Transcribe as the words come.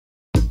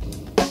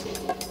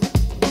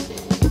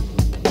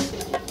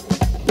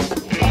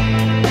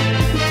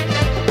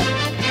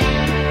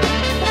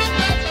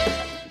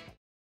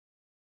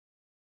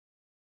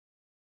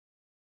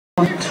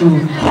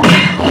Two.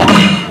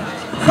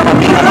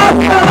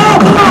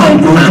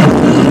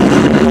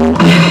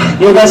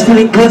 You guys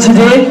feeling good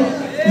today?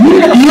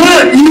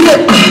 Yeah.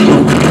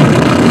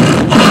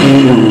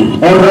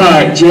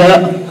 Alright,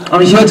 yeah.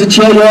 I'm here to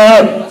cheer you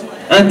up.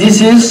 And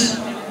this is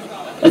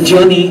a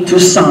journey to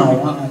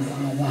sound.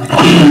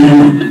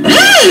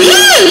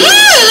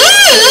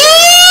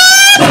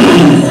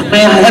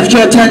 May I have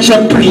your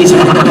attention, please?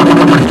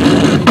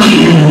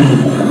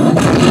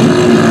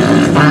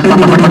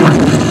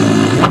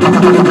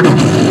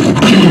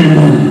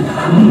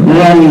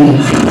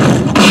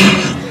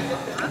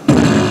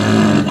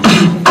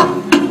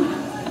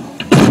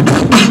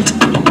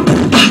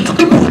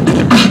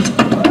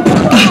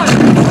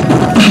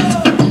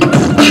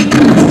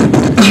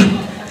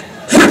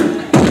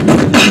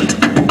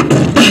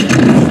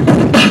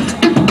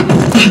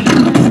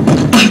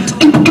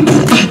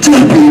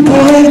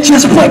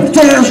 Just break the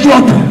dance,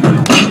 drop.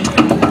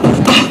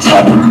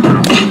 Tap,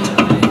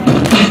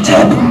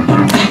 tap,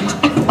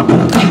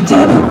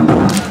 tap.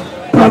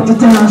 Break the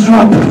dance,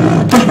 drop.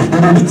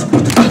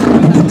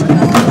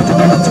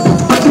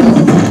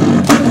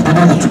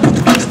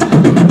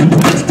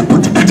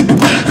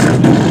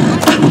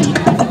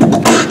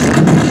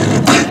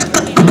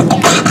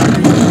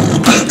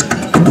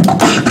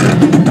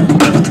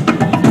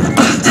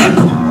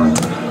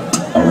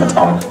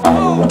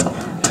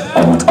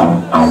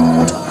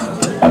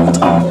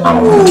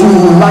 Do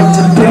you like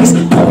the bass?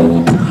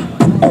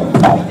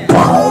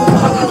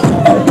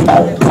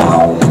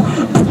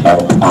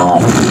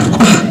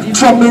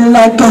 Drop me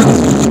like a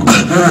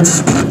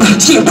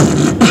chip.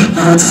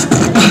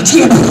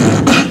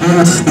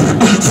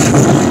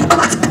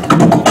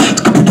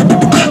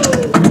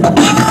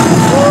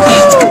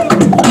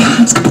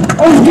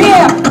 Oh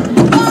yeah!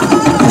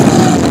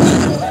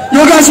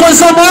 You guys want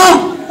some more?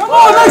 Come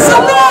on, make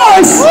some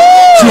noise!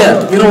 Yeah,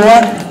 you know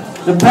what?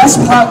 The best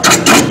part.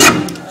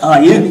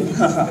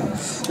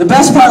 The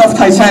best part of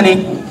Titanic,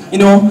 you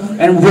know,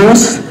 and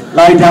Rose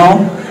lie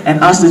down and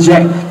ask the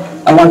Jack,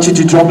 I want you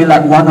to draw me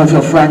like one of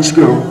your French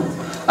girl.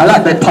 I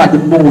like that part the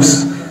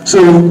most. So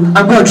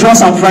I'm gonna draw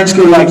some French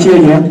girl like here,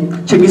 yeah?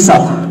 Check this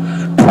out.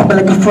 Pop me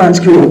like a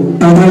French girl.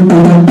 Pop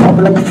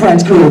me like a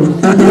French girl.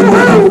 Pop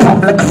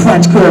me like a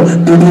French girl.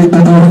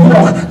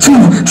 1,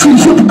 2, 3,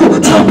 here we go.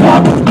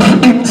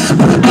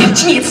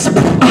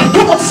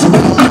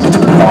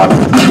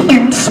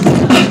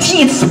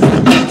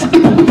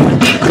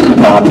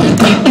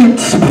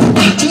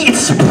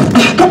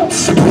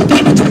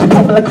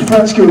 Pop me like a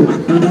French girl.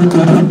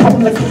 Pop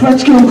me like a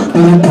French girl.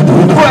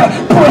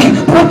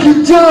 Break it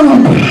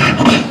down.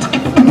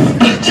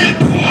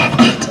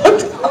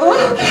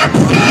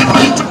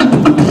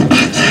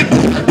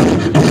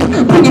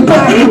 Bring it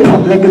back.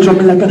 Pop like a, draw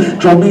me like a,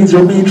 draw me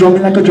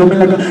like a, draw me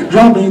like a,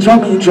 draw me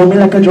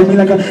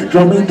like a,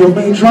 draw me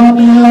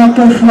like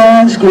a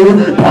French girl.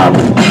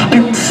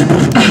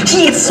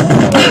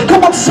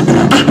 Come on.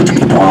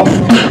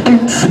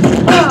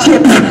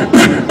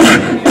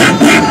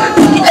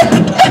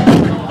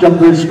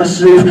 Jungle is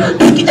massive.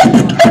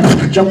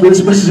 Jungle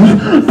is massive.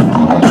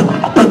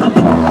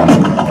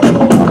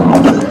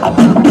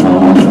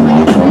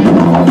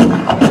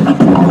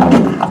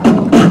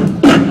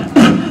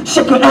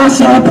 Shake your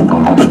ass up.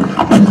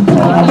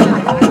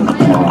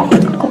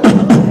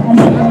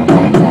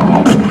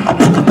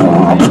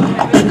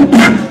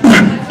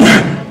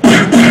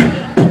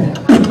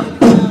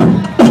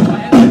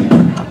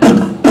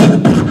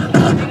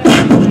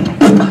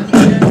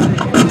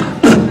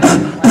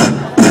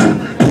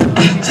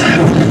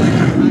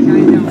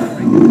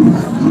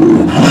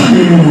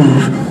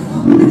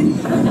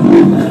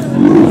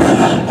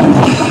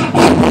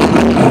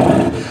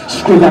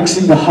 Relax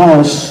in the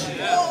house.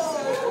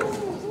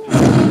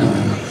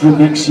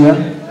 Remix, yeah?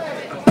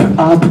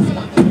 Up,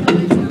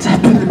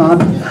 tapping them up,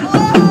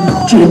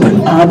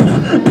 tapping up,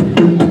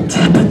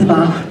 tapping them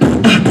up,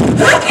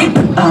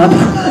 up,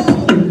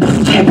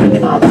 tapping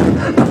them up,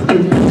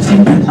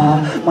 tapping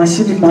up. My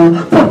cinema,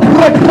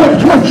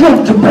 drop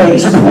the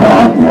bass.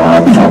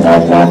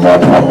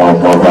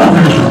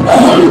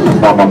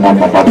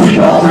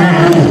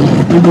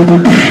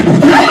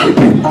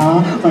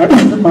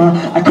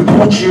 I could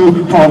put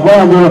you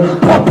forever.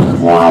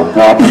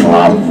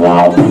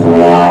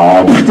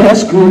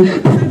 That's good.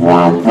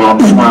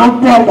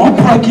 I'm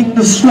breaking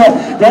the sweat.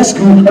 That's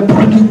good. I'm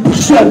breaking the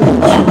sweat.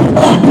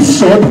 It's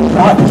so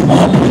right.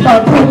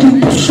 I'm breaking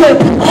the sweat.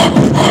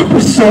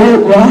 It's so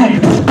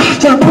right.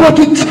 I'm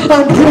breaking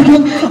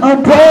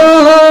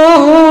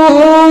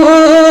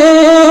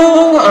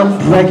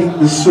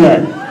the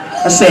sweat.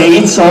 I say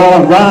it's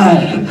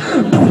alright.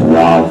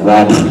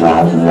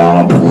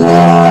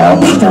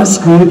 That's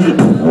good.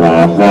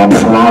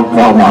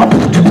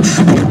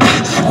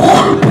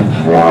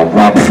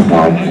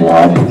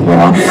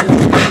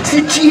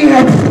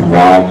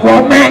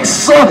 Make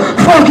some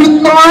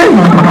fucking noise.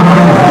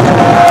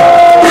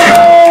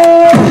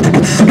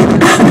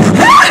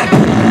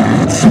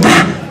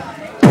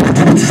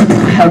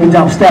 Heavy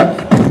down step.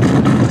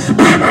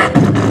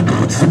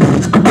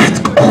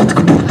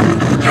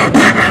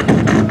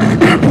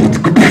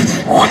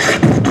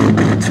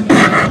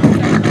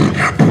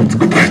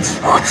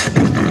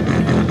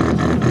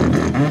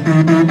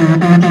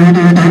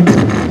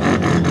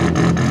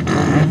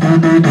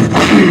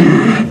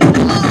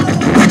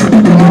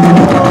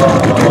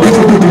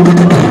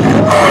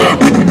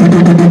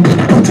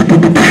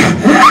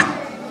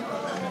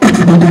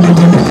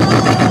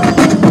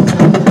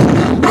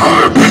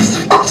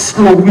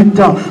 Slow it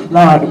down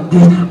like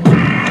this.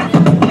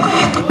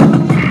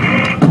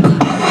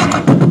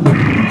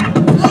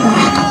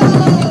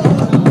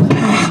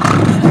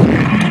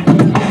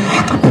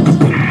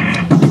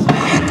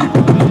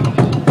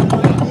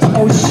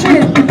 Oh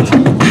shit!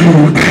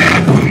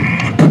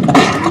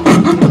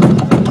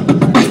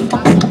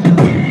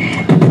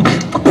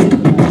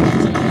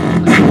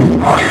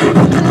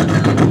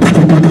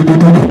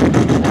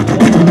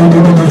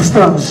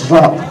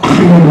 Stanza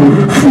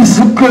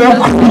physical.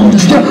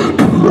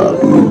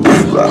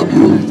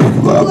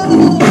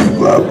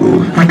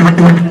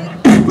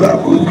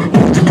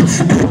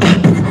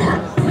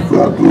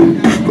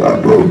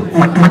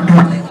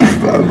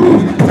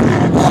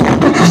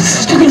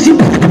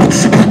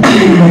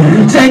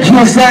 Thank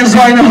you,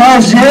 Stanza in the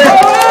house, yeah?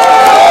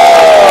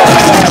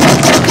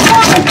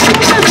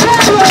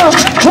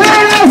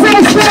 Where is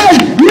it? Stay!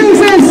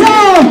 Using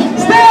sound!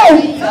 Stay!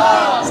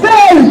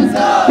 Stay!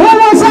 One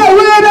more time,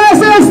 where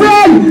is it?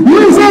 Stay!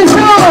 Using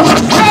sound!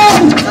 Stay!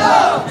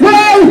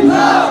 Stay!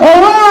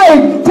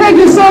 Alright! Thank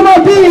you so much,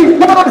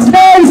 Beatbox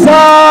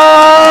Stanza!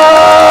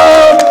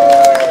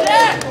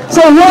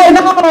 So right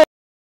now,